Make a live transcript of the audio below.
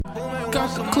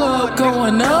Got the club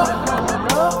going up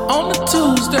on a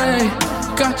Tuesday.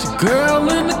 Got your girl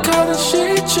in the car and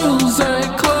she Tuesday.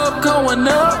 Club going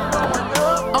up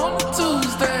on a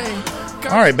Tuesday.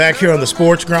 All right, back here on the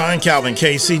Sports Grind, Calvin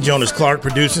Casey, Jonas Clark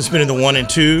producing, spinning the 1 and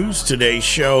 2s. Today's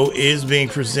show is being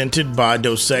presented by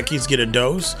Dos Equis, Get a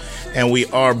Dose, and we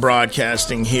are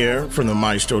broadcasting here from the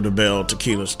Maestro de Bell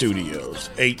Tequila Studios,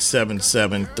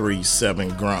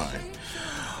 877-37-GRIND.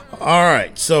 All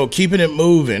right, so keeping it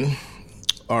moving.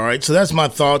 All right, so that's my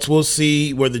thoughts. We'll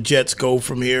see where the Jets go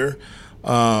from here.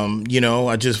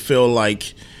 I just feel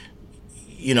like,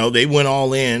 they went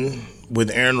all in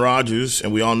with Aaron Rodgers,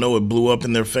 and we all know it blew up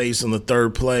in their face on the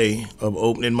third play of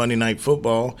opening Monday Night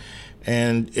Football.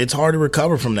 And it's hard to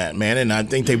recover from that, man. And I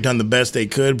think they've done the best they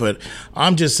could. But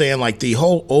I'm just saying, like, the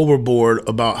whole overboard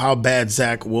about how bad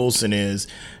Zach Wilson is,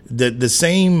 the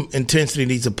same intensity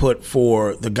needs to put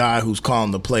for the guy who's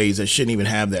calling the plays that shouldn't even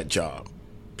have that job.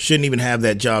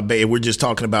 We're just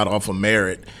talking about off of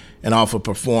merit and off of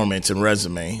performance and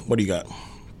resume. What do you got?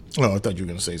 Oh, I thought you were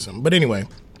going to say something. But anyway,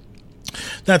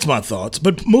 that's my thoughts.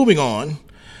 But moving on,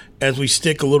 as we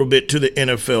stick a little bit to the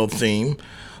NFL theme,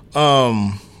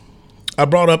 I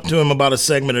brought up to him about a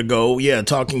segment ago,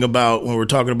 talking about when we're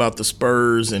talking about the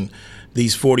Spurs and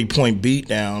these 40-point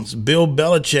beatdowns. Bill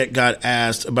Belichick got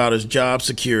asked about his job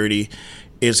security.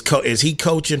 Is he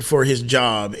coaching for his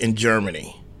job in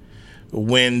Germany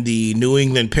when the New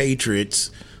England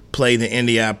Patriots play the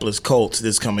Indianapolis Colts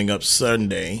this coming up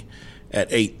Sunday at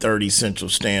 8:30 Central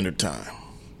Standard Time,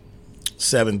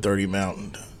 7:30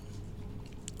 Mountain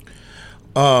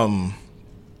Time.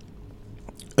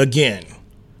 Again,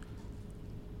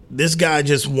 this guy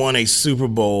just won a Super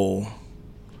Bowl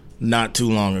not too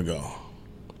long ago.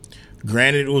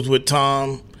 Granted, it was with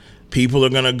Tom. People are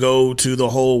going to go to the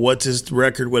whole what's his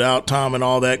record without Tom and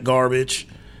all that garbage.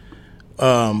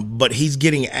 But he's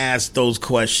getting asked those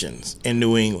questions in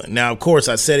New England. Now, of course,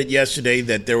 I said it yesterday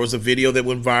that there was a video that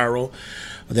went viral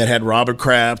that had Robert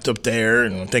Kraft up there,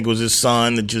 and I think it was his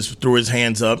son that just threw his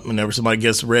hands up whenever somebody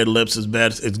gets red lips as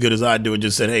good as I do and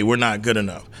just said, hey, we're not good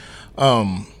enough.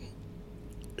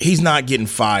 He's not getting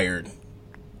fired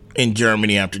in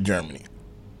Germany after Germany.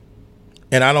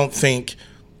 And I don't think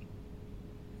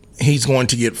he's going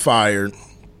to get fired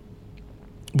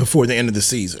before the end of the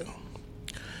season.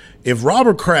 If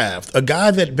Robert Kraft, a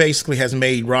guy that basically has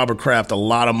made Robert Kraft a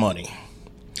lot of money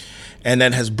and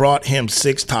that has brought him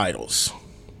 6 titles,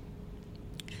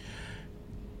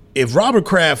 if Robert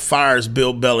Kraft fires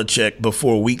Bill Belichick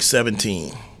before week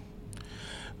 17,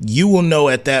 you will know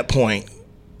at that point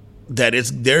that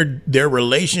it's their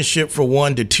relationship, for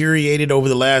one, deteriorated over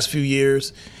the last few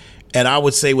years. And I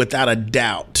would say without a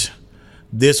doubt,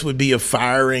 this would be a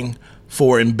firing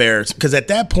for embarrassment. Because at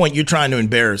that point, you're trying to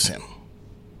embarrass him.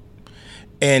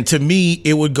 And to me,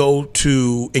 it would go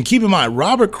to, and keep in mind,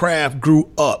 Robert Kraft grew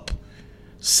up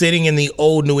sitting in the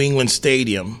old New England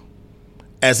Stadium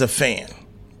as a fan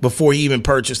before he even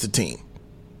purchased the team.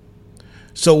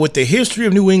 So with the history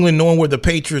of New England, knowing where the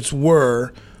Patriots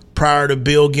were prior to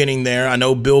Bill getting there, I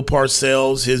know Bill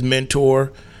Parcells, his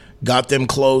mentor, got them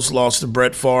close, lost to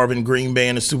Brett Favre in Green Bay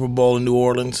in the Super Bowl in New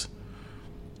Orleans.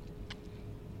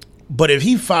 But if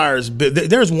he fires,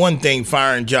 there's one thing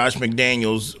firing Josh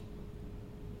McDaniels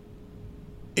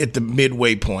at the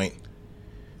midway point.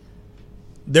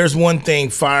 There's one thing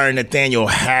firing Nathaniel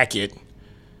Hackett,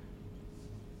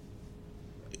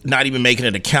 not even making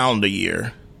it a calendar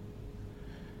year.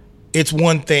 It's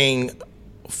one thing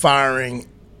firing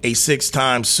a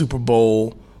 6-time Super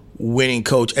Bowl winning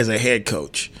coach as a head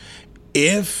coach.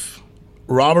 If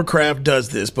Robert Kraft does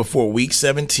this before week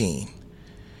 17,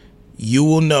 you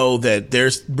will know that their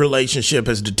relationship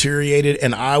has deteriorated,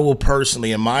 and I will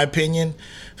personally, in my opinion,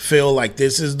 feel like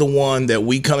this is the one that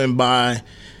we coming by,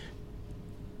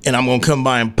 and I'm going to come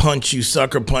by and punch you,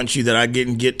 sucker punch you, that I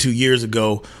didn't get 2 years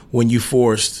ago when you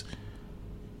forced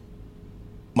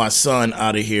my son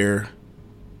out of here,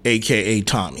 a.k.a.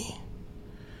 Tommy.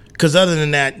 Because other than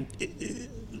that,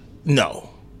 no.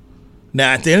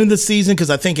 Now, at the end of the season, because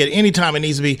I think at any time it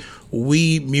needs to be,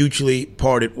 we mutually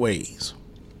parted ways.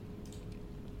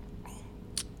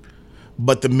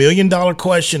 But the $1 million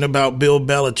question about Bill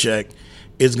Belichick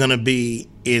is going to be,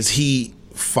 is he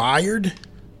fired?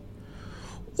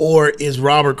 Or is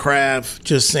Robert Kraft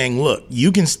just saying, look,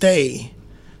 you can stay,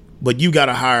 but you got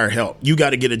to hire help. You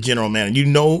got to get a general manager. You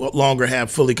no longer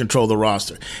have fully control of the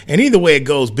roster. And either way it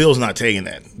goes, Bill's not taking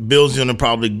that. Bill's going to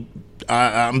probably,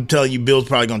 I'm telling you, Bill's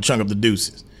probably going to chunk up the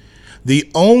deuces. The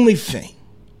only thing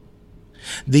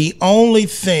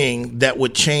that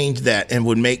would change that and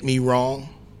would make me wrong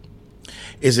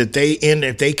is if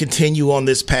they continue on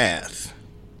this path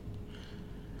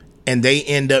and they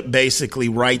end up basically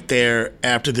right there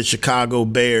after the Chicago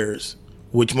Bears,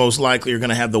 which most likely are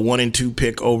going to have the 1 and 2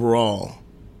 pick overall.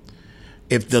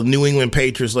 If the New England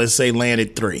Patriots, let's say, land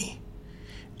at 3,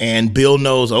 and Bill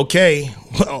knows, okay,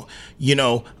 well,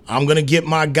 I'm going to get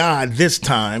my guy this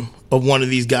time of one of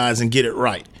these guys and get it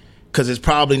right, because it's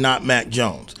probably not Mac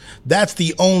Jones. That's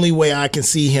the only way I can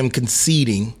see him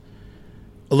conceding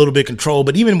a little bit of control.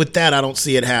 But even with that, I don't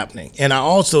see it happening. And I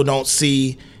also don't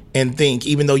see and think,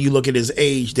 even though you look at his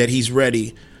age, that he's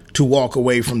ready to walk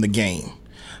away from the game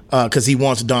because he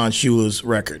wants Don Shula's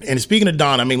record. And speaking of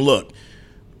Don, I mean, look,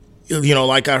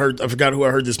 like I forgot who I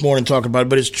heard this morning talking about it,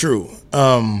 but it's true.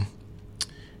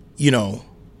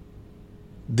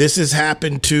 This has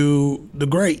happened to the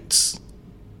greats.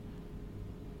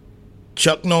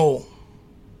 Chuck Noll.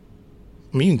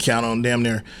 I mean, you can count on damn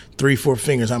near 3-4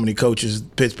 fingers how many coaches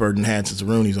Pittsburgh done had since the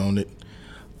Rooney's owned it.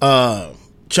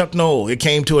 Chuck Noll, it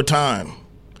came to a time.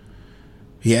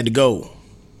 He had to go.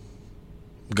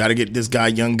 Got to get this guy,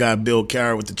 young guy, Bill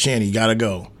Carroll with the chin. He got to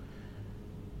go.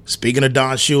 Speaking of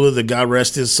Don Shula, the God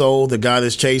rest his soul, the guy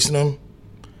that's chasing him,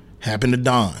 happened to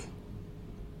Don.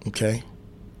 Okay?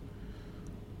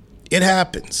 It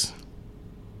happens.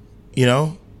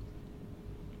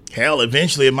 Hell,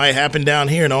 eventually it might happen down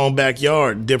here in our own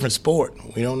backyard, different sport.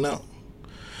 We don't know.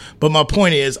 But my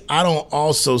point is, I don't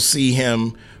also see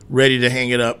him ready to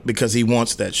hang it up because he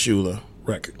wants that Shula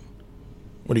record.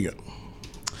 What do you got?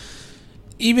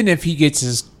 Even if he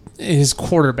gets his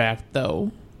quarterback,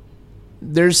 though,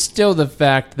 there's still the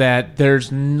fact that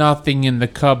there's nothing in the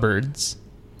cupboards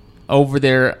over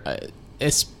there,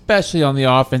 especially on the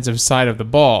offensive side of the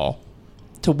ball,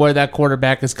 to where that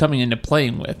quarterback is coming into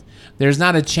playing with. There's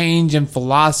not a change in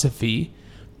philosophy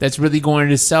that's really going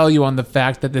to sell you on the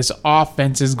fact that this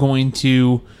offense is going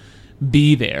to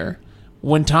be there.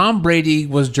 When Tom Brady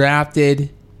was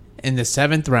drafted in the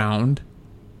 7th round,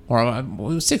 or it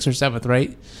was 6th or 7th,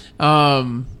 right?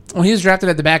 When he was drafted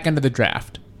at the back end of the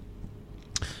draft,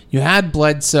 you had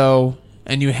Bledsoe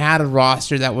and you had a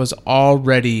roster that was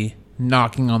already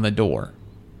knocking on the door.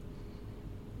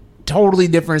 Totally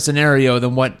different scenario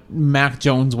than what Mac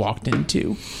Jones walked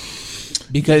into,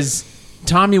 because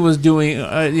Tom Brady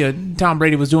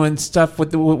was doing stuff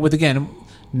with again,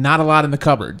 not a lot in the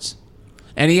cupboards,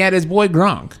 and he had his boy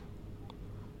Gronk.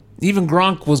 Even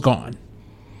Gronk was gone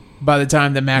by the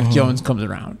time that Mac Jones comes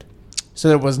around, so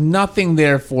there was nothing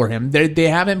there for him. They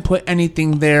haven't put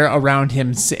anything there around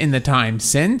him in the time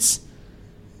since.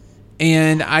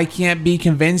 And I can't be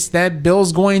convinced that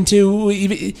Bill's going to,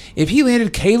 even if he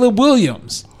landed Caleb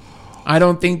Williams, I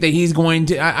don't think that he's going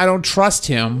to. I don't trust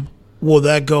him. Well,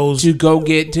 that goes to go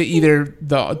get to either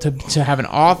to have an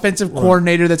offensive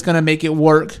coordinator that's going to make it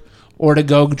work, or to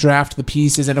go draft the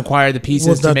pieces and acquire the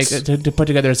pieces to put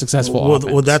together a successful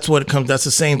offense. Well, that's what it comes. That's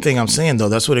the same thing I'm saying, though.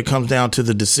 That's what it comes down to,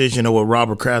 the decision of what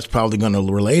Robert Kraft's probably going to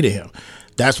relay to him.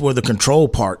 That's where the control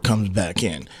part comes back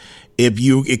in.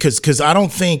 Because I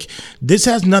don't think this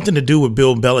has nothing to do with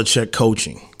Bill Belichick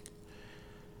coaching.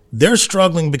 They're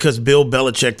struggling because Bill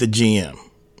Belichick, the GM,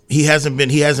 he hasn't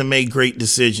made great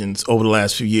decisions over the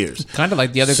last few years. Kind of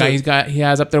like the other guy he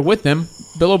has up there with him,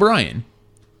 Bill O'Brien.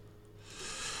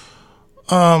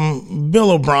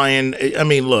 Bill O'Brien. I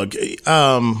mean, look,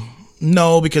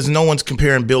 no, because no one's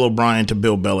comparing Bill O'Brien to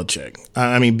Bill Belichick.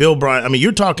 Bill O'Brien. I mean,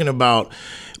 you're talking about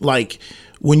like.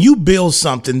 When you build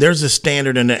something, there's a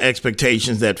standard and the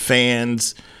expectations that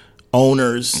fans,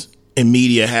 owners, and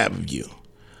media have of you.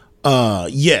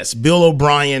 Yes, Bill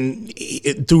O'Brien,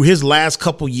 through his last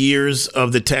couple years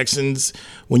of the Texans,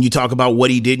 when you talk about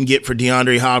what he didn't get for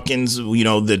DeAndre Hopkins, the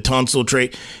Tunsil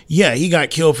trade, yeah, he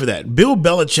got killed for that. Bill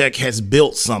Belichick has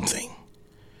built something,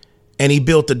 and he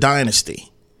built a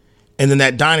dynasty. And then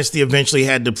that dynasty eventually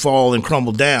had to fall and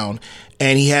crumble down.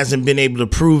 And he hasn't been able to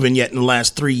prove yet in the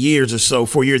last 3 years or so,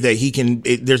 4 years,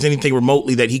 that there's anything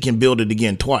remotely that he can build it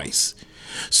again twice.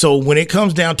 So when it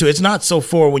comes down to, it's not so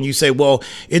far when you say, well,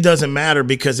 it doesn't matter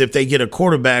because if they get a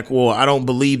quarterback, well, I don't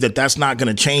believe that's not going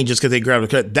to change just because they grab a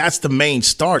cut. That's the main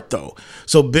start, though.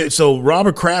 So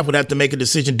Robert Kraft would have to make a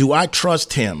decision. Do I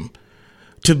trust him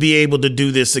to be able to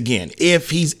do this again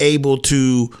if he's able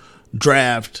to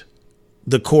draft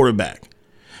the quarterback?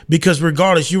 Because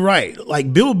regardless, you're right.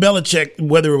 Like Bill Belichick,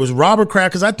 whether it was Robert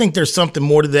Kraft, because I think there's something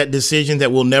more to that decision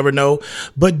that we'll never know.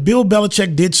 But Bill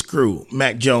Belichick did screw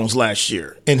Mac Jones last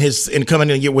year in coming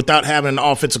in a year without having an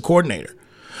offensive coordinator.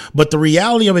 But the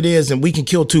reality of it is, and we can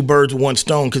kill two birds with one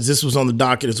stone because this was on the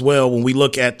docket as well when we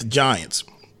look at the Giants.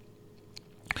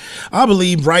 I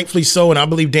believe rightfully so, and I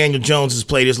believe Daniel Jones has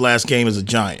played his last game as a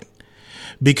Giant.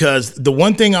 Because the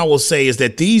one thing I will say is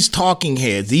that these talking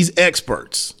heads, these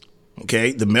experts,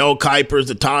 Okay, the Mel Kipers,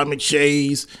 the Todd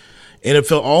McShays,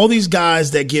 NFL, all these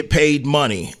guys that get paid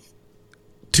money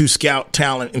to scout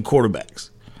talent and quarterbacks.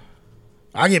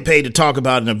 I get paid to talk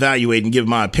about and evaluate and give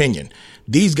my opinion.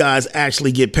 These guys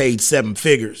actually get paid 7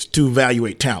 figures to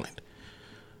evaluate talent.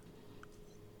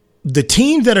 The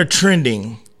teams that are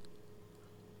trending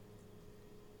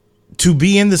to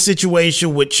be in the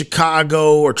situation with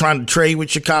Chicago or trying to trade with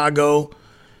Chicago,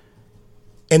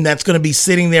 and that's going to be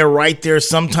sitting there right there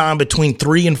sometime between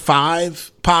 3 and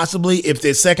 5, possibly, if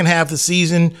the second half of the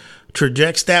season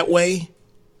trajects that way.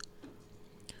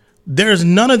 There's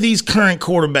none of these current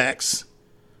quarterbacks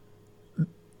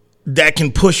that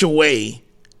can push away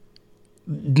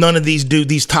none of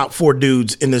these top 4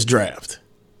 dudes in this draft.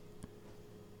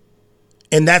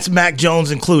 And that's Mac Jones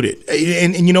included.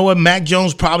 And you know what? Mac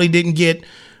Jones probably didn't get,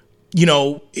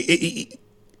 the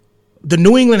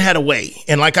New England had a way.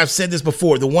 And like I've said this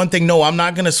before, the one thing, no, I'm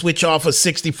not going to switch off a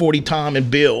 60-40 Tom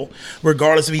and Bill,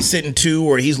 regardless if he's sitting 2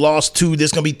 or he's lost 2. This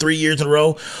is going to be 3 years in a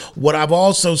row. What I've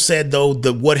also said, though,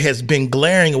 what has been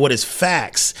glaring and what is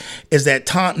facts is that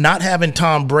not having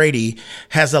Tom Brady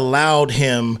has allowed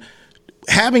him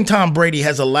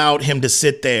to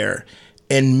sit there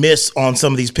and miss on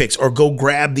some of these picks or go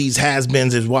grab these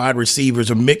has-beens as wide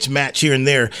receivers or mix match here and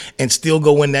there and still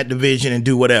go in that division and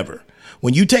do whatever.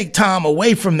 When you take Tom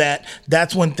away from that,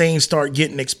 that's when things start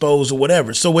getting exposed or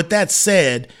whatever. So with that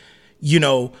said,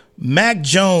 Mac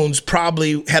Jones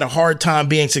probably had a hard time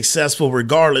being successful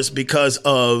regardless because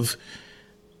of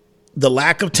the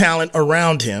lack of talent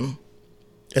around him.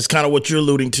 That's kind of what you're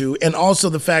alluding to. And also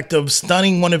the fact of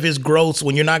stunning one of his growths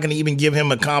when you're not going to even give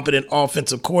him a competent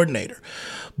offensive coordinator.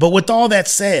 But with all that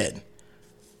said,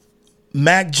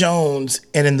 Mac Jones,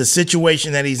 and in the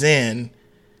situation that he's in,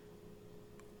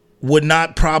 would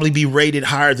not probably be rated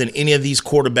higher than any of these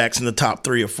quarterbacks in the top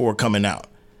 3 or 4 coming out.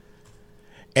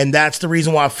 And that's the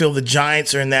reason why I feel the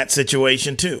Giants are in that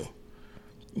situation too.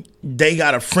 They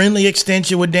got a friendly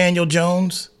extension with Daniel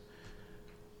Jones.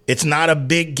 It's not a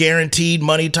big guaranteed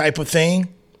money type of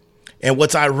thing. And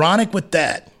what's ironic with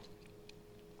that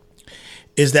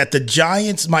is that the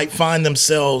Giants might find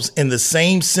themselves in the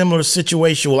same similar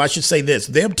situation. Well, I should say this,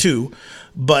 them too,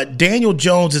 but Daniel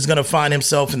Jones is going to find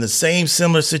himself in the same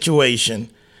similar situation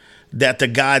that the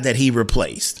guy that he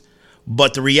replaced.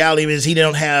 But the reality is he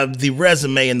don't have the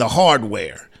resume and the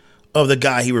hardware of the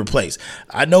guy he replaced.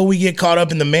 I know we get caught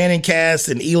up in the Manning cast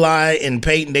and Eli and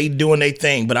Peyton, they doing their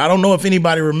thing, but I don't know if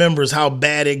anybody remembers how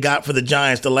bad it got for the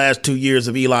Giants the last 2 years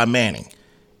of Eli Manning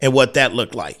and what that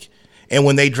looked like. And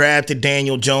when they drafted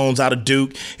Daniel Jones out of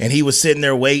Duke and he was sitting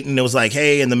there waiting, it was like,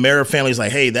 hey, and the Mara family's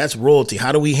like, hey, that's royalty.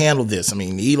 How do we handle this? I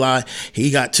mean, Eli,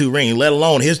 he got 2 rings, let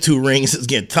alone his 2 rings is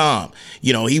against Tom.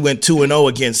 He went 2-0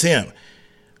 against him.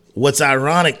 What's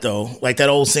ironic, though, like that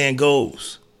old saying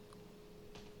goes,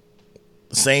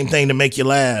 the same thing to make you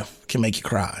laugh can make you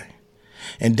cry.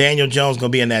 And Daniel Jones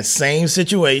going to be in that same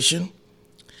situation.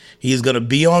 He's going to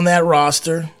be on that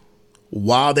roster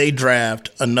while they draft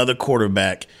another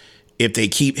quarterback if they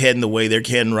keep heading the way they're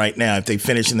heading right now, if they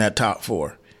finish in that top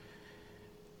 4.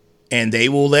 And they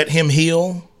will let him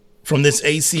heal from this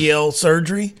ACL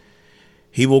surgery.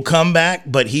 He will come back,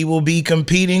 but he will be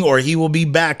competing or he will be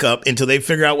backup until they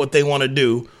figure out what they want to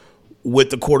do with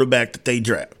the quarterback that they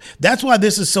draft. That's why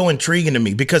this is so intriguing to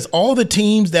me, because all the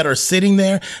teams that are sitting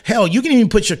there, hell, you can even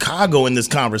put Chicago in this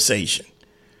conversation.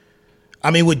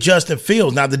 I mean, with Justin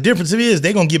Fields. Now, the difference is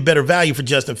they're going to get better value for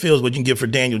Justin Fields, what you can get for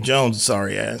Daniel Jones,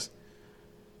 sorry ass.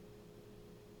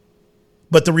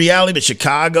 But the reality of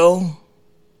Chicago,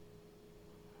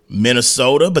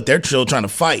 Minnesota, but they're still trying to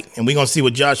fight. And we're going to see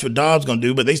what Joshua Dobbs going to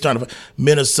do, but they starting to fight.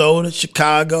 Minnesota,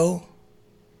 Chicago,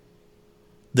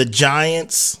 the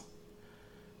Giants.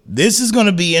 This is going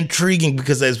to be intriguing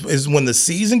because as when the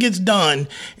season gets done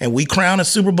and we crown a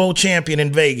Super Bowl champion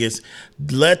in Vegas,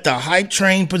 let the hype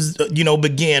train,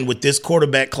 begin with this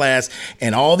quarterback class,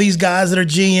 and all these guys that are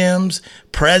GMs,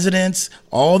 presidents,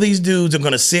 all these dudes are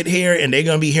going to sit here and they're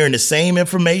going to be hearing the same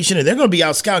information, and they're going to be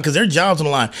out scouting because their job's on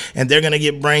the line, and they're going to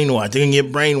get brainwashed. They're going to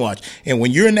get brainwashed. And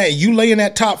when you're in that, you lay in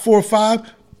that top 4 or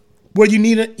 5, where you're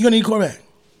going to need a quarterback.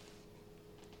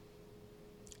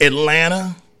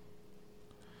 Atlanta.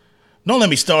 Don't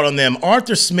let me start on them.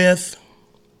 Arthur Smith.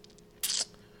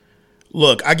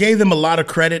 Look, I gave them a lot of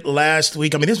credit last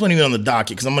week. I mean, this wasn't even on the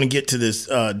docket because I'm going to get to this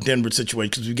Denver situation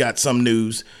because we got some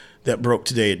news that broke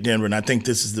today at Denver, and I think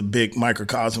this is the big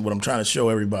microcosm of what I'm trying to show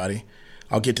everybody.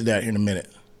 I'll get to that here in a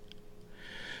minute.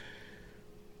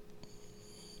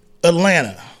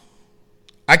 Atlanta.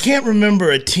 I can't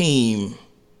remember a team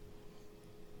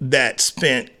that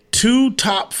spent 2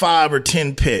 top 5 or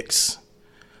 10 picks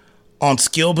on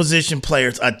skill position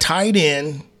players, a tight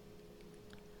end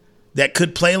that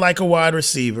could play like a wide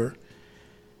receiver,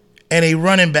 and a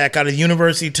running back out of the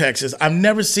University of Texas. I've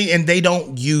never seen, and they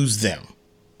don't use them.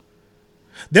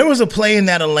 There was a play in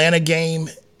that Atlanta game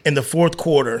in the fourth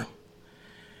quarter,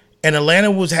 and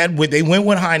Atlanta they went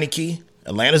with Heineke.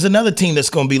 Atlanta's another team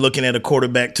that's going to be looking at a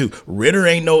quarterback too.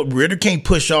 Ritter can't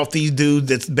push off these dudes.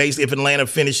 That's basically if Atlanta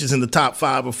finishes in the top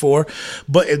 5 or 4.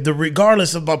 But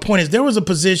regardless of my point is, there was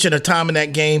a time in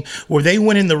that game where they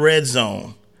went in the red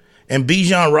zone, and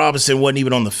Bijan Robinson wasn't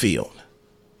even on the field.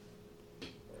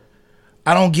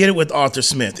 I don't get it with Arthur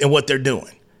Smith and what they're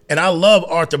doing. And I love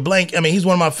Arthur Blank. I mean, he's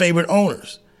one of my favorite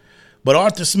owners. But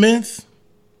Arthur Smith.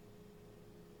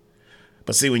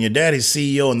 But see, when your daddy's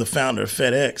CEO and the founder of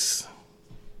FedEx,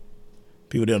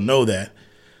 people don't know that.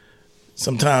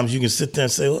 Sometimes you can sit there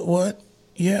and say, what?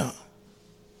 Yeah.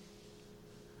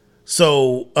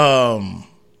 So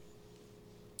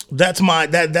that's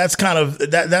kind of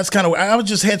I was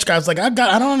just head scratching. I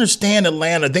don't understand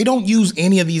Atlanta. They don't use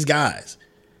any of these guys.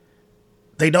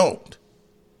 They don't.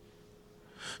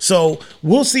 So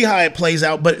we'll see how it plays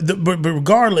out. But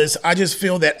regardless, I just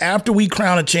feel that after we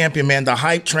crown a champion, man, the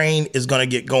hype train is going to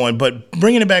get going. But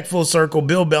bringing it back full circle,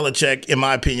 Bill Belichick, in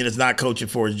my opinion, is not coaching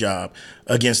for his job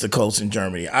against the Colts in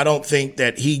Germany. I don't think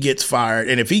that he gets fired.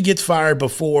 And if he gets fired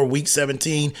before week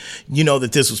 17, you know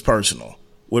that this was personal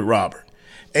with Robert.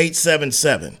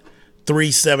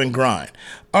 877-37-GRIND.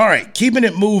 All right, keeping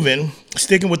it moving,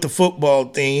 sticking with the football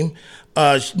theme.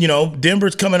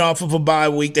 Denver's coming off of a bye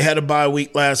week. They had a bye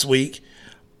week last week.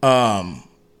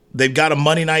 They've got a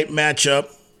Monday night matchup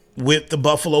with the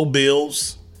Buffalo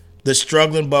Bills, the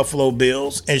struggling Buffalo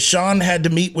Bills. And Sean had to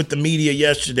meet with the media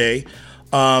yesterday.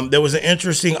 There was an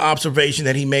interesting observation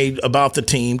that he made about the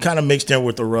team, kind of mixed in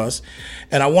with the Russ.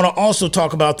 And I want to also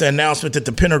talk about the announcement that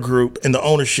the Penner Group and the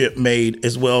ownership made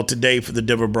as well today for the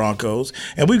Denver Broncos.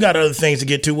 And we've got other things to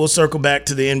get to. We'll circle back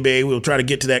to the NBA. We'll try to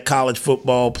get to that college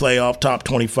football playoff top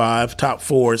 25, top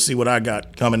 4, see what I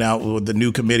got coming out with the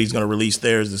new committee's going to release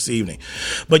theirs this evening.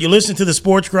 But you listen to the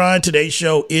Sports Grind. Today's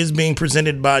show is being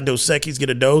presented by Dos Equis. Get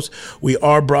a Dose. We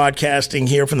are broadcasting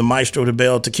here from the Maestro de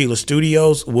Bell Tequila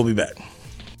Studios. We'll be back.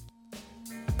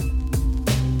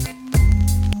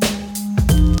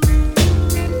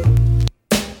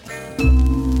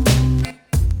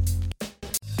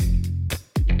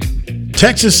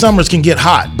 Texas summers can get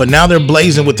hot, but now they're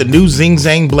blazing with the new Zing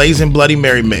Zang Blazing Bloody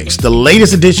Mary Mix. The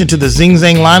latest addition to the Zing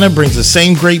Zang lineup brings the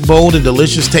same great, bold, and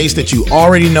delicious taste that you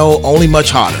already know, only much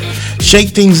hotter. Shake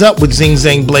things up with Zing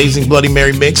Zang Blazing Bloody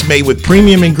Mary Mix, made with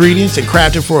premium ingredients and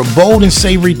crafted for a bold and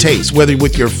savory taste, whether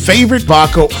with your favorite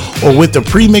vodka or with the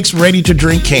pre-mixed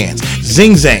ready-to-drink cans.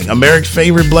 Zing Zang, America's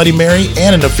favorite Bloody Mary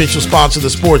and an official sponsor of the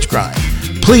Sports Grind.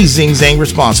 Please Zing Zang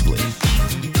responsibly.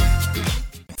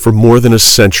 For more than a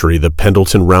century, the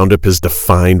Pendleton Roundup has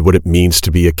defined what it means to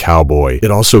be a cowboy.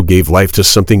 It also gave life to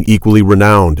something equally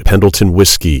renowned, Pendleton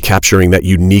Whiskey, capturing that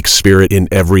unique spirit in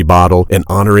every bottle and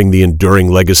honoring the enduring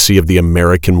legacy of the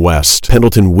American West.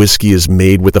 Pendleton Whiskey is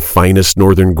made with the finest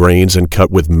northern grains and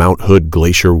cut with Mount Hood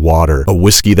Glacier water, a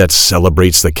whiskey that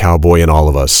celebrates the cowboy in all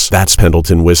of us. That's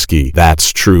Pendleton Whiskey.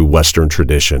 That's true Western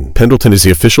tradition. Pendleton is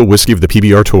the official whiskey of the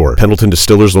PBR Tour. Pendleton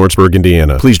Distillers, Lawrenceburg,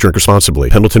 Indiana. Please drink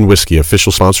responsibly. Pendleton Whiskey,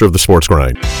 official sponsor of the Sports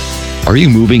Grind. Are you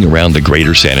moving around the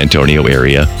greater San Antonio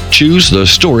area? Choose the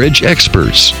storage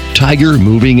experts, Tiger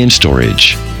Moving and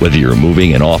Storage. Whether you're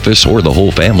moving an office or the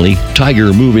whole family,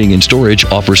 Tiger Moving and Storage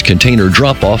offers container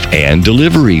drop-off and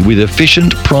delivery with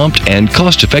efficient, prompt, and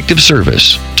cost-effective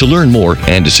service. To learn more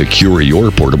and to secure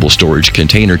your portable storage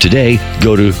container today,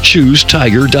 go to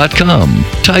ChooseTiger.com.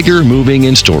 Tiger Moving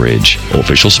and Storage,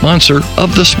 official sponsor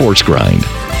of the Sports Grind.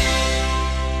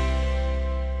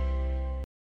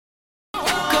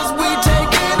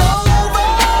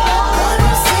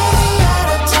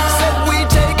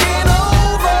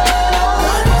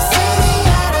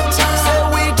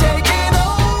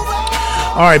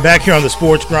 All right, back here on the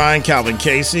Sports Grind, Calvin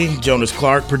Casey, Jonas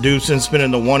Clark producing,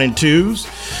 spinning the 1 and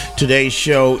 2s. Today's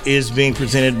show is being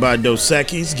presented by Dos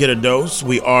Equis. Get a Dose.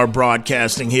 We are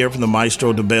broadcasting here from the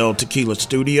Maestro de Bell Tequila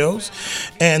Studios.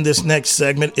 And this next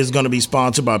segment is going to be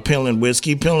sponsored by Penland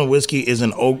Whiskey. Penland Whiskey is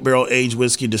an oak barrel aged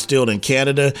whiskey distilled in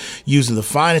Canada using the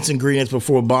finest ingredients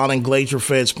before bottling.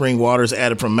 Glacier-fed spring water is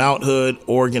added from Mount Hood,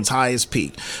 Oregon's highest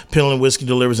peak. Penland Whiskey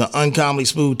delivers an uncommonly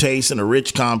smooth taste and a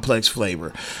rich, complex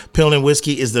flavor. Penland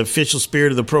Whiskey is the official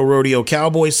spirit of the Pro Rodeo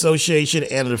Cowboy Association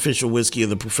and an official whiskey of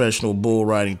the Professional Bull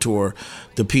Riding Tour,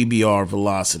 the PBR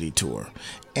Velocity Tour.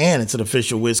 And it's an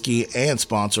official whiskey and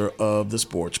sponsor of the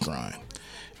Sports Grind.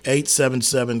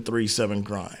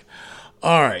 877-37-GRIND.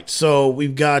 All right, so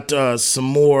we've got some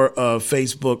more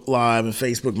Facebook Live and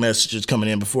Facebook messages coming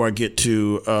in before I get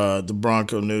to the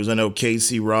Bronco news. I know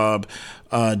Casey Robb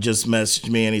just messaged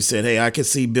me and he said, hey, I could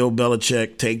see Bill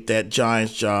Belichick take that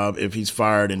Giants job if he's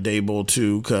fired and Daboll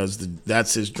too, because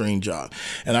that's his dream job.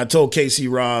 And I told Casey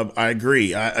Robb, I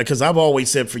agree, because I've always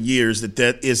said for years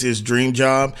that is his dream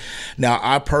job. Now,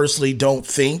 I personally don't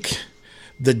think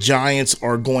the Giants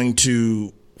are going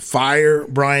to fire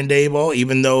Brian Daboll,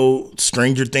 even though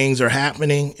stranger things are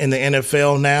happening in the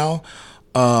NFL now,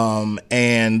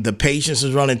 and the patience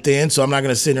is running thin. So I'm not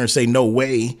going to sit there and say no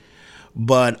way,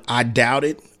 but I doubt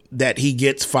it that he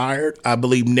gets fired. I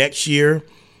believe next year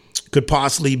could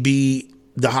possibly be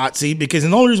the hot seat, because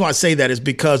and the only reason why I say that is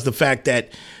because the fact that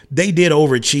they did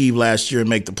overachieve last year and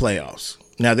make the playoffs.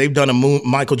 Now they've done a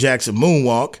Michael Jackson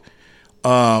moonwalk,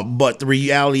 but the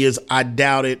reality is I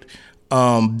doubt it.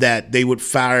 That they would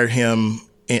fire him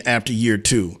after year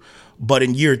 2. But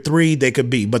in year 3, they could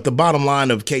be. But the bottom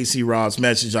line of Casey Robb's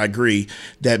message, I agree,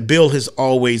 that Bill has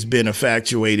always been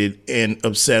infatuated and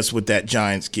obsessed with that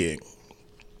Giants gig.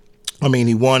 I mean,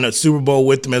 he won a Super Bowl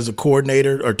with them as a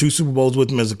coordinator, or 2 Super Bowls with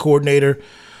them as a coordinator.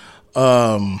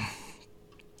 So,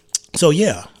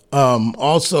 yeah.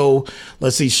 Also,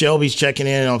 let's see, Shelby's checking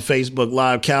in on Facebook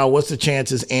Live. Cal, what's the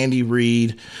chances Andy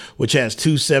Reid, which has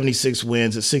 276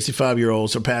 wins at 65-year-old,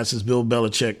 surpasses Bill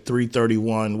Belichick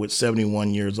 331 with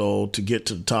 71 years old to get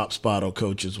to the top spot on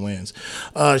coaches wins?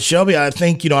 Shelby, I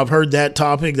think, I've heard that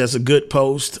topic. That's a good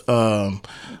post.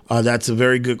 That's a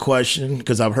very good question,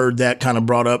 because I've heard that kind of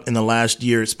brought up in the last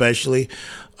year, especially.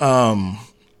 I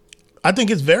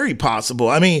think it's very possible.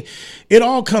 I mean, it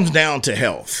all comes down to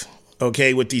health.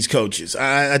 Okay, with these coaches.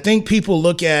 I think people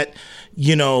look at,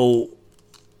 the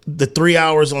 3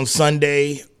 hours on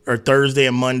Sunday or Thursday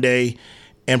and Monday,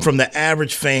 and from the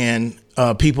average fan,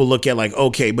 people look at like,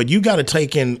 okay, but you got to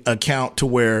take in account to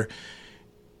where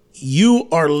you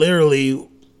are literally,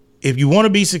 if you want to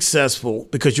be successful,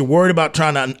 because you're worried about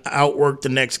trying to outwork the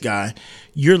next guy,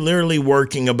 you're literally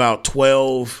working about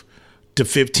 12 to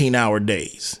 15-hour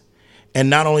days. And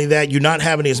not only that, you're not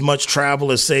having as much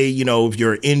travel as, say, if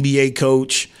you're an NBA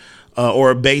coach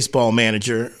or a baseball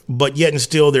manager, but yet and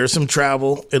still there's some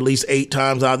travel at least 8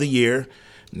 times out of the year.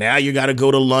 Now you got to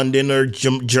go to London or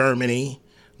Germany.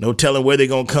 No telling where they're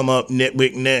going to come up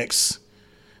next,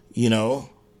 That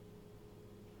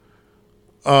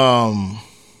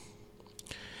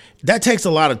takes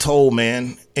a lot of toll,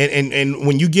 man. And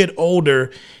when you get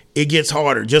older, it gets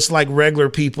harder, just like regular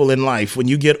people in life. When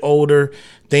you get older,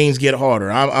 things get harder.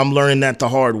 I'm learning that the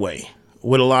hard way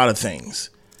with a lot of things,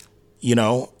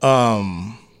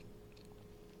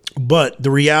 But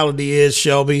the reality is,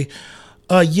 Shelby,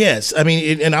 yes. I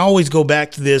mean, and I always go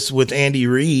back to this with Andy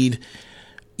Reid,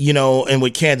 and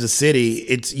with Kansas City.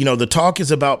 It's, the talk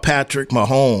is about Patrick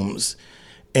Mahomes.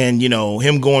 And,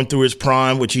 him going through his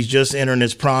prime, which he's just entering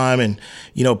his prime. And,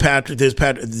 Patrick,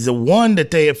 the one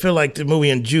that they feel like the movie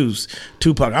in Juice,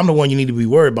 Tupac, I'm the one you need to be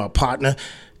worried about, partner.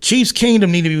 Chiefs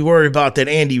Kingdom need to be worried about that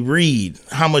Andy Reid,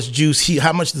 how much juice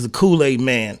how much does the Kool-Aid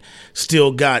man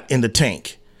still got in the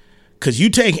tank? Because you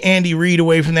take Andy Reid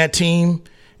away from that team,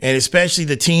 and especially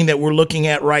the team that we're looking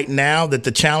at right now, that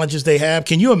the challenges they have.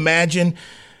 Can you imagine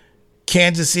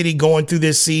Kansas City going through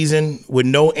this season with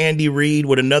no Andy Reid,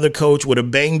 with another coach, with a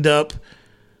banged up,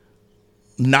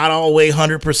 not all the way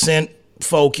 100%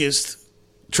 focused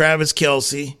Travis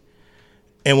Kelce,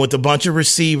 and with a bunch of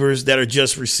receivers that are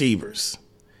just receivers?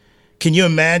 Can you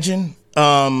imagine?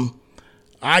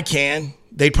 I can.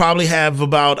 They probably have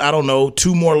about,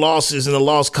 2 more losses in the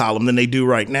loss column than they do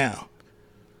right now.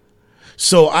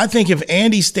 So I think if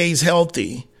Andy stays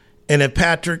healthy and if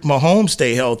Patrick Mahomes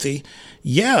stay healthy,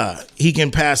 yeah, he can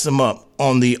pass him up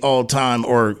on the all-time,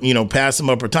 or, pass him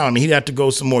up or time. I mean, he'd have to go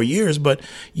some more years, but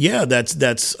yeah, that's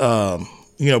pretty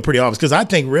obvious. Because I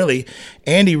think really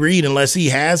Andy Reid, unless he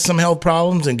has some health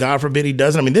problems, and God forbid he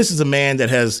doesn't. I mean, this is a man that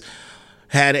has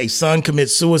had a son commit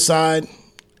suicide,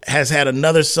 has had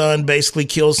another son basically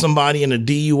kill somebody in a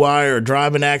DUI or a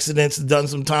driving accident, done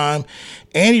some time.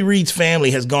 Andy Reid's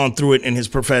family has gone through it in his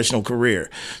professional career.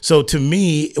 So to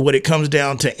me, what it comes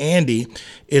down to Andy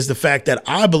is the fact that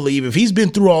I believe if he's been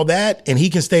through all that and he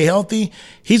can stay healthy,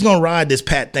 he's going to ride this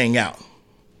Pat thing out.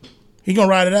 He's going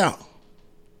to ride it out.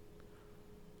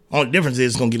 Only difference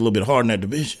is it's going to get a little bit hard in that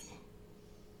division.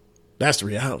 That's the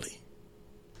reality.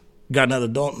 Got another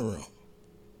adult in the room.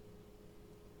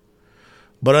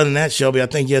 But other than that, Shelby, I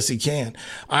think, yes, he can.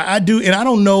 I do, and I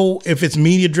don't know if it's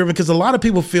media-driven, because a lot of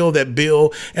people feel that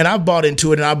Bill, and I've bought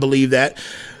into it, and I believe that,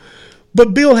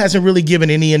 but Bill hasn't really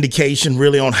given any indication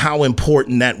really on how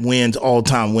important that wins,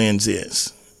 all-time wins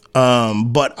is.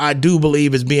 But I do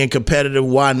believe it's being competitive.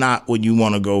 Why not when you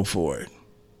want to go for it?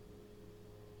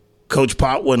 Coach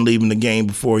Pop wasn't leaving the game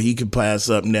before he could pass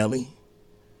up Nelly.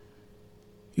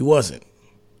 He wasn't.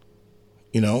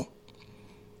 Even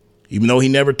though he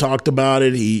never talked about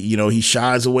it, he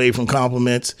shies away from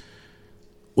compliments.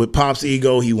 With Pop's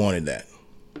ego, he wanted that.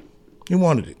 He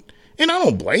wanted it. And I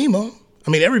don't blame him.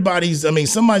 Everybody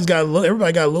got a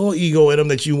little ego in them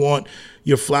that you want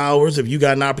your flowers. If you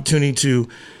got an opportunity to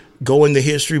go in the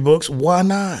history books, why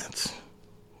not?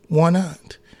 Why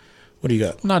not? What do you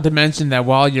got? Not to mention that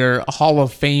while you're a Hall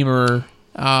of Famer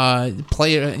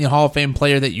player, Hall of Fame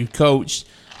player that you coached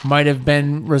might have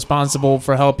been responsible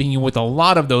for helping you with a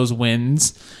lot of those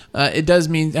wins, it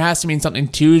has to mean something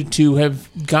too to have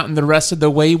gotten the rest of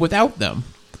the way without them.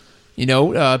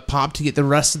 Pop to get the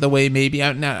rest of the way, maybe.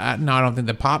 I don't think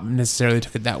that Pop necessarily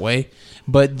took it that way.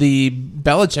 But the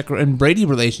Belichick and Brady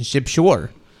relationship,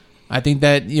 sure. I think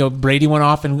that, Brady went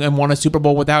off and won a Super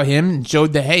Bowl without him and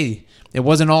showed that, hey, it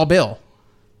wasn't all Bill.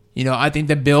 I think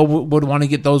that Bill would want to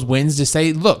get those wins to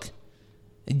say, look,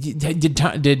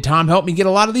 did Tom help me get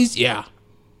a lot of these? Yeah,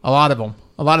 a lot of them.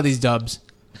 A lot of these dubs.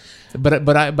 But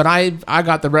I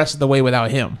got the rest of the way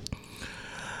without him.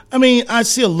 I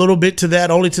see a little bit to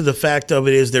that, only to the fact of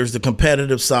it is there's the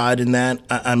competitive side in that.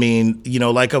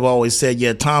 Like I've always said,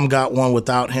 yeah, Tom got one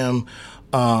without him.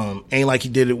 Ain't like he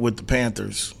did it with the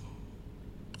Panthers.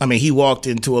 He walked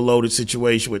into a loaded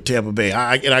situation with Tampa Bay.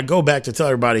 I go back to tell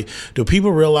everybody, do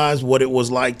people realize what it was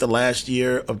like the last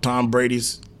year of Tom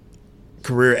Brady's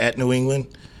career at New England?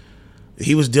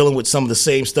 He was dealing with some of the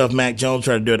same stuff Mac Jones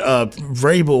tried to do.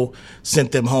 Vrabel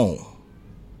sent them home.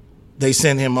 They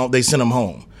sent him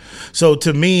home. So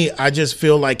to me, I just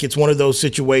feel like it's one of those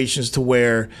situations to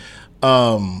where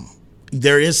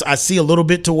I see a little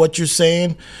bit to what you're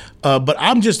saying, but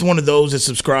I'm just one of those that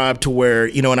subscribe to where,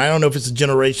 and I don't know if it's a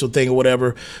generational thing or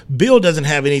whatever, Bill doesn't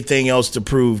have anything else to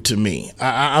prove to me.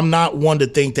 I'm not one to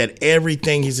think that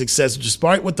everything he's successful,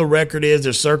 despite what the record is,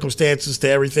 there's circumstances to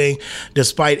everything,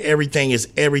 despite everything is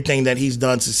everything that he's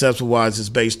done successful-wise is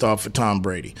based off of Tom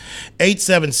Brady.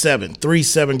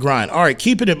 877-37-GRIND. All right,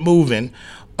 keeping it moving.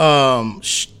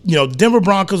 Denver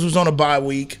Broncos was on a bye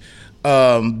week.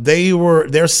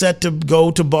 They're set to go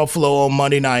to Buffalo on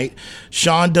Monday night.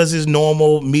 Sean does his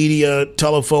normal media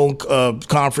telephone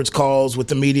conference calls with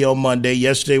the media on Monday.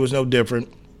 Yesterday was no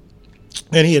different.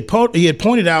 And he had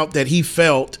pointed out that he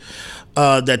felt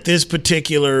that this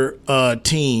particular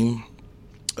team,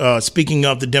 speaking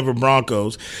of the Denver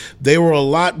Broncos, they were a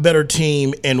lot better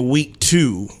team in week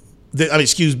 2.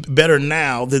 Better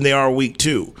now than they are week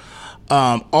 2.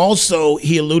 Also,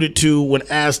 he alluded to when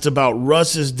asked about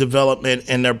Russ's development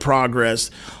and their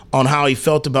progress on how he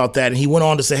felt about that. And he went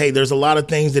on to say, hey, there's a lot of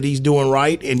things that he's doing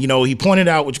right. And, he pointed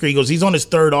out, he goes, he's on his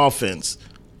third offense,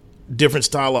 different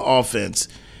style of offense,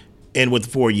 and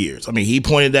with 4 years. He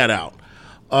pointed that out.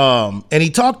 And he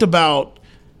talked about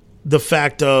the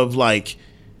fact of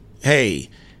hey,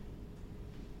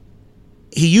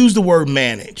 he used the word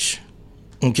manage.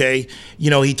 Okay,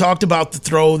 he talked about the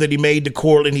throw that he made to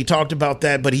Cortland. He talked about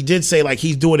that, but he did say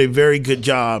he's doing a very good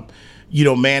job,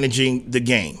 managing the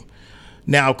game.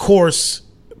 Now, of course,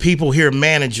 people hear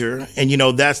manager, and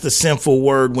that's the sinful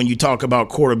word when you talk about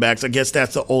quarterbacks. I guess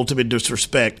that's the ultimate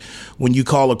disrespect when you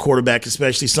call a quarterback,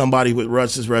 especially somebody with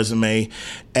Russ's resume,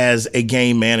 as a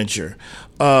game manager.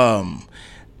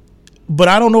 But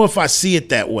I don't know if I see it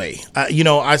that way.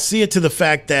 I see it to the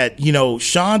fact that,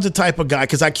 Sean's the type of guy,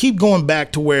 because I keep going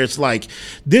back to where it's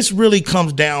this really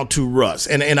comes down to Russ.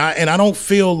 And I don't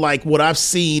feel like what I've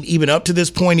seen even up to this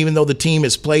point, even though the team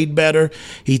has played better,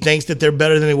 he thinks that they're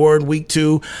better than they were in week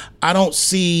 2. I don't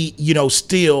see,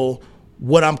 still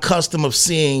what I'm accustomed of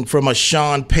seeing from a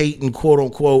Sean Payton, quote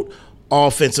unquote,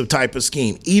 offensive type of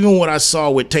scheme. Even what I saw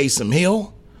with Taysom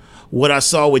Hill, what I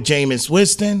saw with Jameis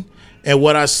Winston, and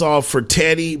what I saw for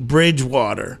Teddy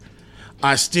Bridgewater,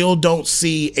 I still don't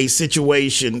see a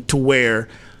situation to where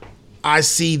I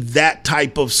see that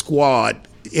type of squad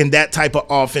and that type of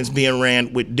offense being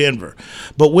ran with Denver.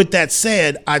 But with that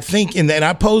said, I think, and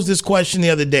I posed this question the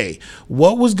other day,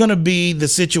 what was going to be the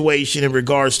situation in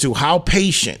regards to how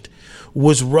patient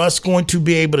was Russ going to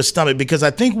be able to stomach? Because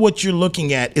I think what you're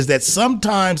looking at is that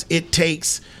sometimes it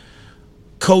takes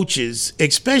coaches,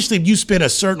 especially if you spend a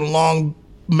certain long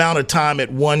amount of time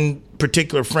at one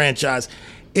particular franchise,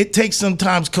 it takes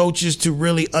sometimes coaches to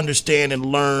really understand and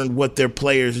learn what their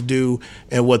players do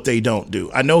and what they don't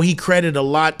do. I know he credited a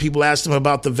lot. People asked him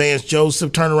about the Vance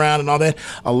Joseph turnaround and all that.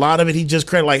 A lot of it he just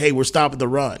credited hey, we're stopping the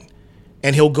run.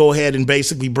 and he'll go ahead and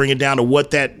basically bring it down to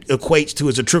what that equates to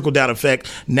as a trickle-down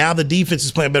effect. Now the defense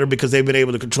is playing better because they've been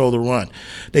able to control the run.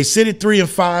 They sit at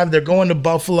 3-5. They're going to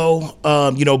Buffalo.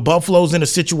 Buffalo's in a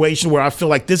situation where I feel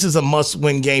like this is a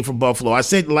must-win game for Buffalo. I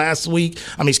said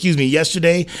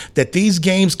yesterday, that these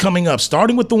games coming up,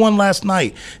 starting with the one last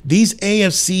night, these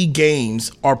AFC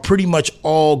games are pretty much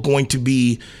all going to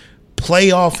be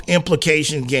playoff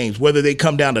implication games, whether they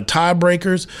come down to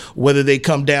tiebreakers, whether they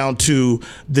come down to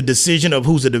the decision of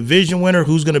who's a division winner,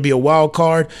 who's going to be a wild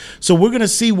card. So we're going to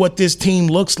see what this team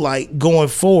looks like going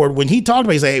forward. When he talked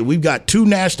about it, he said, hey, we've got 2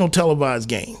 national televised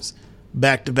games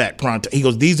back-to-back. He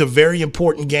goes, these are very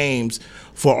important games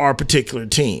for our particular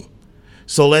team.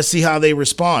 So let's see how they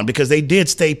respond, because they did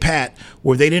stay pat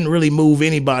where they didn't really move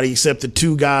anybody except the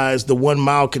 2 guys, the one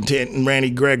malcontent and Randy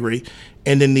Gregory,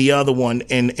 and then the other one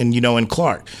and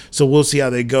Clark. So we'll see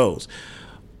how that goes.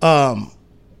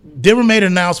 Denver made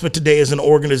an announcement today as an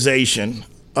organization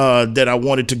that I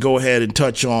wanted to go ahead and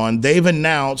touch on. They've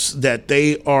announced that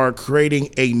they are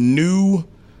creating a new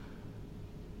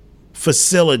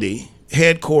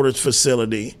headquarters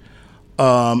facility,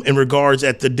 in regards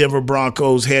at the Denver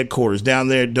Broncos headquarters down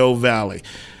there at Doe Valley.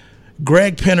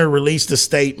 Greg Penner released a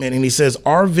statement, and he says,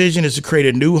 our vision is to create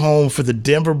a new home for the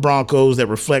Denver Broncos that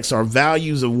reflects our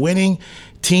values of winning,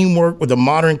 teamwork with a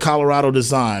modern Colorado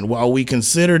design. While we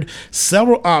considered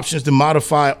several options to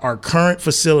modify our current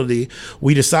facility,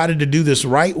 we decided to do this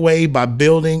right way by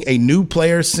building a new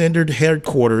player-centered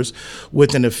headquarters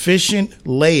with an efficient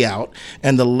layout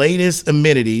and the latest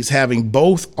amenities. Having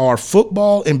both our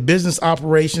football and business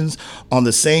operations on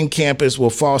the same campus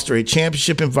will foster a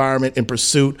championship environment in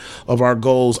pursuit of our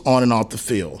goals on and off the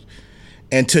field.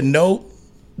 And to note,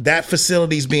 that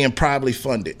facility is being privately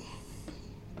funded.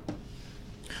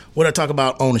 When I talk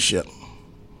about ownership,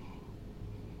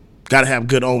 got to have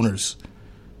good owners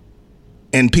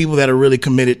and people that are really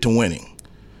committed to winning.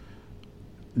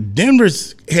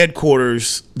 Denver's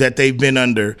headquarters that they've been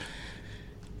under,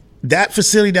 that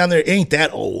facility down there ain't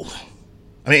that old.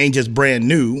 I mean, it ain't just brand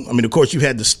new. I mean, of course, you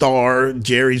had the Star.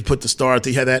 Jerry's put the Star out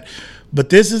there. You had that. But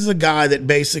this is a guy that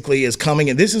basically is coming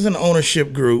in. This is an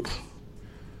ownership group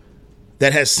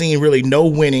that has seen really no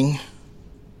winning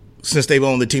since they've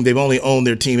owned the team. They've only owned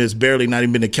their team. It's barely not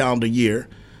even been a calendar year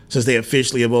since they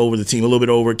officially have over the team, a little bit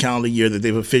over a calendar year that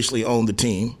they've officially owned the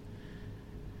team.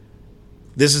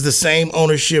 This is the same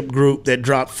ownership group that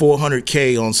dropped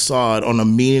 $400K on Saad on a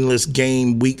meaningless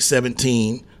game week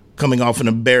 17, coming off an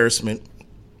embarrassment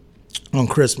on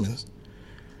Christmas.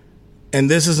 And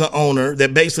this is an owner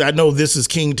that basically, I know this is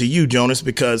king to you, Jonas,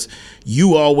 because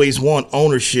you always want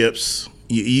ownerships.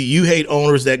 You hate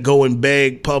owners that go and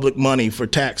beg public money for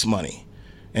tax money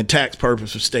and tax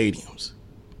purpose for stadiums.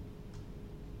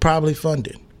 Probably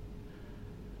funded.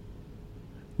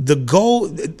 The goal,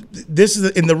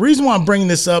 and the reason why I'm bringing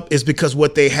this up is because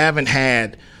what they haven't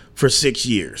had for 6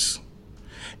 years.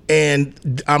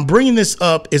 And I'm bringing this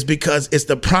up is because it's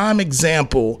the prime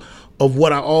example of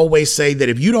what I always say, that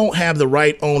if you don't have the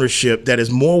right ownership that is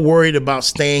more worried about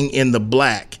staying in the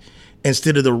black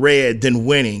instead of the red than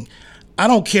winning, I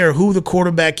don't care who the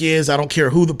quarterback is. I don't care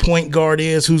who the point guard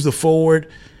is, who's the forward,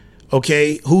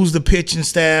 okay, who's the pitching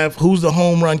staff, who's the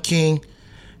home run king.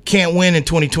 Can't win in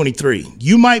 2023.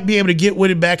 You might be able to get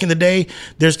with it back in the day.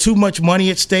 There's too much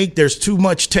money at stake. There's too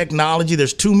much technology.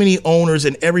 There's too many owners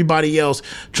and everybody else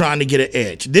trying to get an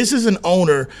edge. This is an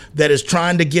owner that is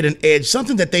trying to get an edge,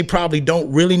 something that they probably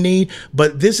don't really need,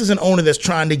 but this is an owner that's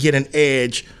trying to get an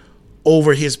edge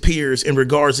over his peers in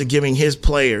regards to giving his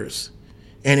players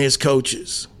and his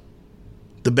coaches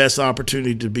the best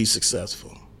opportunity to be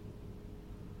successful.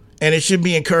 And it should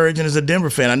be encouraging as a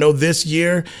Denver fan. I know this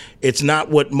year it's not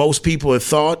what most people have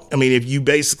thought. I mean, if you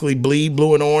basically bleed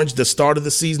blue and orange, the start of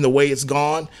the season, the way it's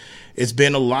gone, it's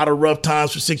been a lot of rough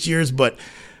times for 6 years. But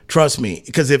trust me,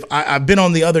 because if I've been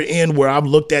on the other end where I've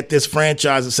looked at this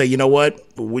franchise and say, you know what,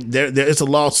 it's a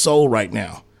lost soul right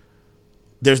now.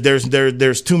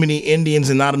 There's too many Indians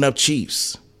and not enough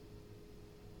Chiefs.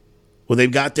 Well,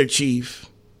 they've got their chief,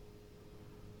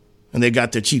 and they've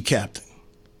got their chief captain.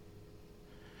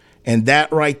 And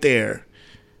that right there,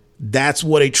 that's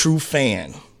what a true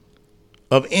fan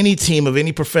of any team, of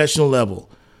any professional level,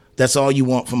 that's all you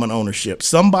want from an ownership.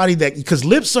 Somebody that, because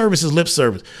lip service is lip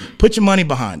service. Put your money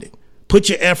behind it. Put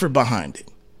your effort behind it.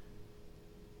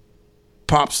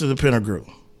 Props to the Penner Group.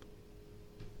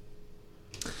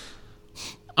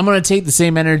 I'm going to take the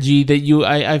same energy that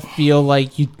I feel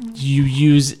like you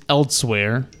use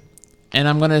elsewhere, and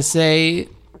I'm going to say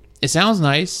it sounds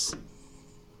nice.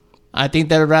 I think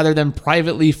that rather than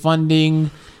privately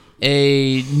funding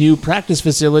a new practice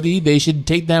facility, they should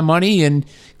take that money and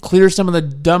clear some of the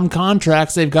dumb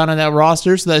contracts they've got on that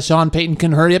roster so that Sean Payton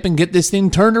can hurry up and get this thing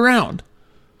turned around.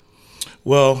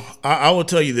 Well, I will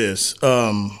tell you this.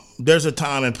 There's a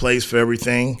time and place for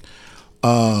everything.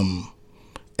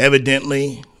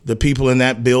 Evidently, the people in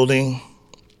that building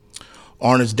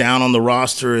aren't as down on the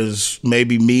roster as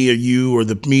maybe me or you or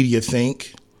the media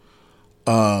think.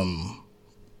 No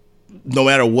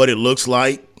matter what it looks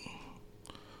like,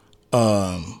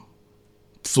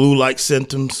 flu-like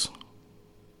symptoms,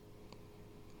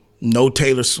 no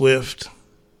Taylor Swift.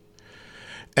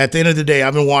 At the end of the day,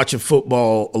 I've been watching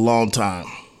football a long time,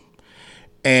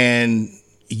 and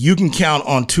you can count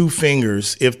on two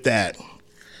fingers, if that.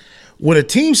 When a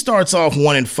team starts off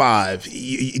 1-5,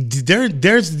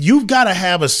 you've got to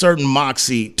have a certain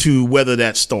moxie to weather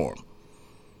that storm.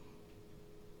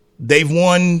 They've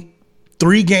won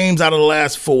 3 games out of the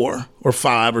last 4 or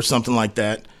 5 or something like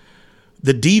that.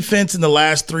 The defense in the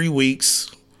last 3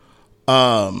 weeks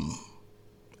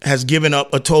has given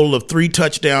up a total of 3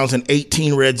 touchdowns and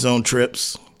 18 red zone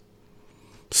trips.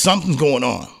 Something's going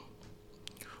on.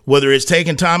 Whether it's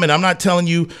taking time, and I'm not telling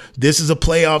you this is a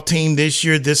playoff team this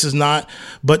year, this is not.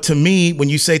 But to me, when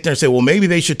you sit there and say, well, maybe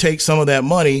they should take some of that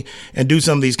money and do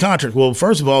some of these contracts. Well,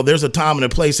 first of all, there's a time and a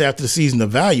place after the season to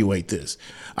evaluate this.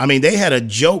 I mean, they had a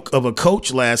joke of a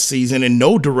coach last season in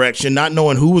no direction, not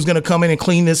knowing who was going to come in and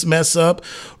clean this mess up.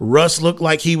 Russ looked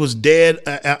like he was dead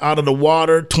out of the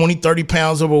water, 20, 30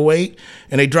 pounds overweight,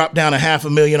 and they dropped down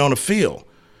 $500,000 on the field.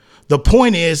 The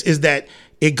point is that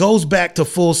it goes back to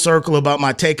full circle about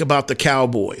my take about the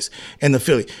Cowboys and the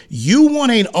Philly. You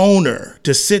want an owner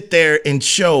to sit there and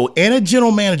show, and a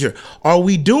general manager, are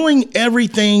we doing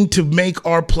everything to make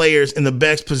our players in the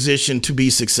best position to be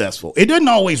successful? It doesn't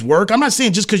always work. I'm not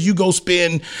saying just because you go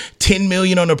spend $10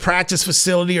 million on a practice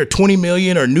facility or $20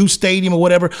 million or a new stadium or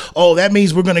whatever, oh, that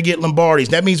means we're going to get Lombardis.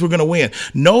 That means we're going to win.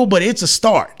 No, but it's a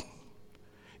start.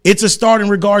 It's a start in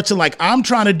regards to, like, I'm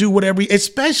trying to do whatever,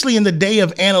 especially in the day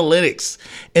of analytics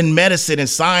and medicine and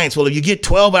science. Well, if you get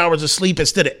 12 hours of sleep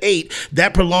instead of 8,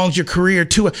 that prolongs your career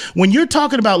too. When you're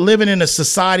talking about living in a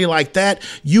society like that,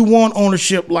 you want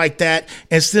ownership like that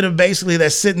instead of basically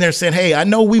that sitting there saying, hey, I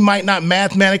know we might not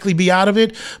mathematically be out of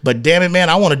it, but damn it, man,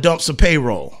 I want to dump some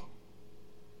payroll.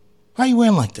 How you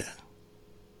win like that?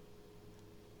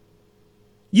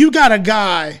 You got a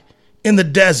guy in the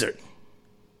desert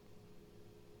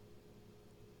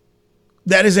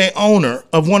that is an owner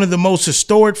of one of the most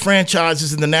historic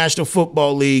franchises in the National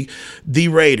Football League, the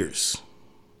Raiders.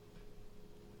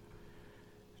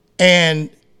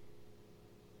 And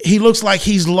he looks like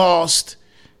he's lost.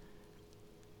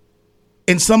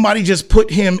 And somebody just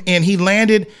put him in. He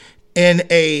landed in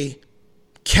a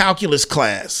calculus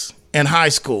class in high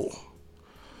school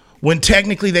when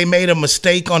technically they made a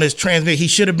mistake on his transmit. He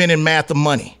should have been in math or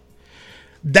money.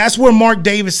 That's where Mark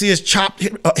Davis is,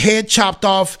 head chopped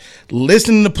off,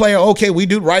 listening to the player. Okay, we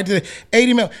do right to the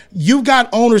 80 million. You've got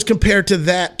owners compared to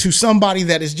that, to somebody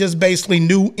that is just basically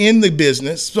new in the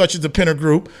business, such as the Penner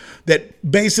Group, that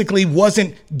basically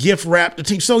wasn't gift wrapped the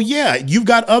team. So yeah, you've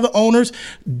got other owners.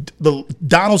 The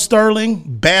Donald Sterling,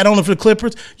 bad owner for the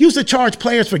Clippers, used to charge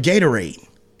players for Gatorade.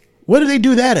 Where do they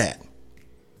do that at?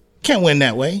 Can't win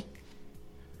that way.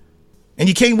 And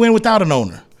you can't win without an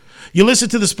owner. You listen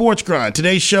to the Sports Grind.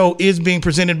 Today's show is being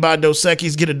presented by Dos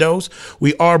Equis. Get a dose.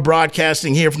 We are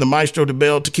broadcasting here from the Maestro de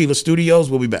Bell Tequila Studios.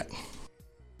 We'll be back.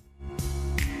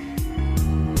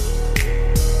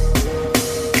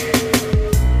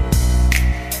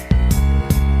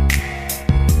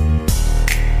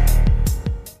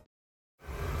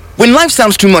 When life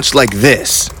sounds too much like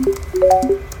this,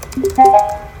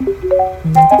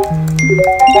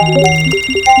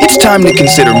 it's time to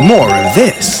consider more of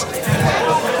this.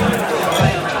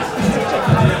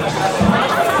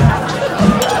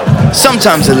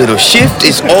 Sometimes a little shift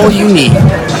is all you need.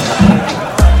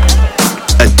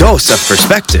 A dose of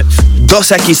perspective.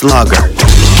 Dos Equis Lager.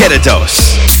 Get a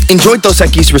dose. Enjoy Dos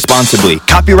Equis responsibly.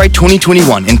 Copyright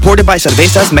 2021. Imported by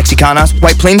Cervezas Mexicanas,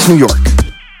 White Plains, New York.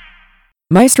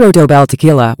 Maestro Dobel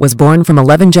Tequila was born from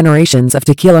 11 generations of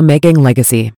tequila-making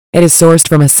legacy. It is sourced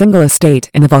from a single estate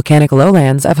in the volcanic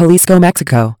lowlands of Jalisco,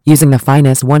 Mexico, using the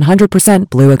finest 100%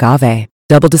 blue agave.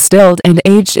 Double distilled and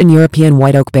aged in European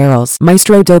white oak barrels,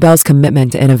 Maestro Dobel's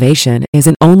commitment to innovation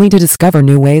isn't only to discover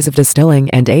new ways of distilling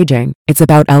and aging, it's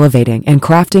about elevating and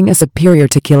crafting a superior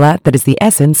tequila that is the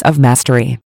essence of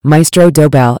mastery. Maestro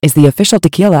Dobel is the official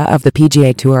tequila of the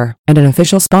PGA Tour and an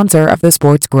official sponsor of the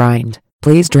Sports Grind.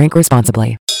 Please drink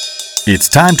responsibly. It's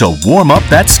time to warm up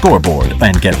that scoreboard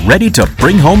and get ready to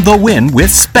bring home the win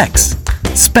with Specs.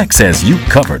 Specs has you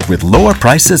covered with lower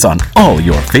prices on all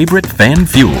your favorite fan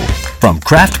fuel. From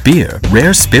craft beer,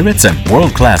 rare spirits, and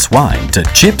world-class wine to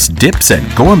chips, dips,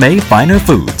 and gourmet finer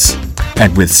foods.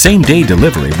 And with same-day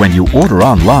delivery when you order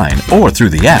online or through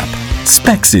the app,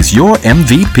 Specs is your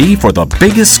MVP for the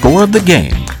biggest score of the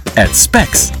game. At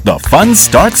Specs, the fun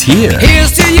starts here.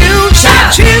 Here's to you,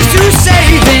 cheers to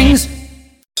savings.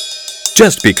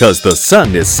 Just because the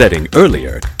sun is setting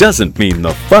earlier doesn't mean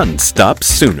the fun stops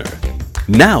sooner.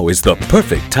 Now is the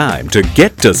perfect time to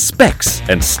get to Specs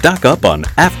and stock up on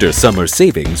after-summer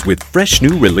savings with fresh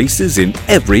new releases in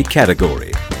every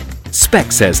category.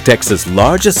 Specs has Texas'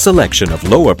 largest selection of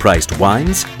lower-priced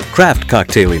wines, craft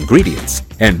cocktail ingredients,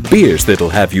 and beers that'll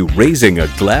have you raising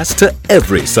a glass to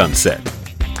every sunset.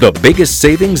 The biggest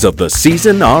savings of the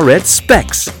season are at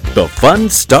Specs. The fun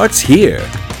starts here.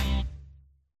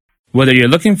 Whether you're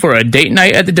looking for a date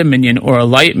night at the Dominion or a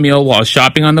light meal while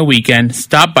shopping on the weekend,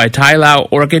 stop by Thai Lao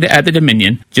Orchid at the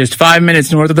Dominion. Just 5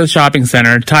 minutes north of the shopping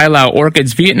center, Thai Lao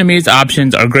Orchid's Vietnamese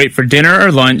options are great for dinner or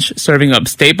lunch, serving up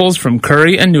staples from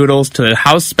curry and noodles to the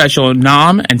house special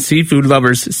Nam and seafood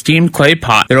lovers' steamed clay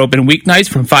pot. They're open weeknights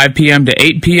from 5 p.m. to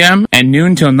 8 p.m. and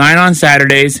noon till 9 on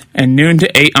Saturdays and noon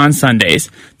to 8 on Sundays.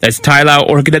 That's Thai Lao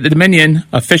Orchid at the Dominion,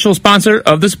 official sponsor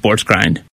of the Sports Grind.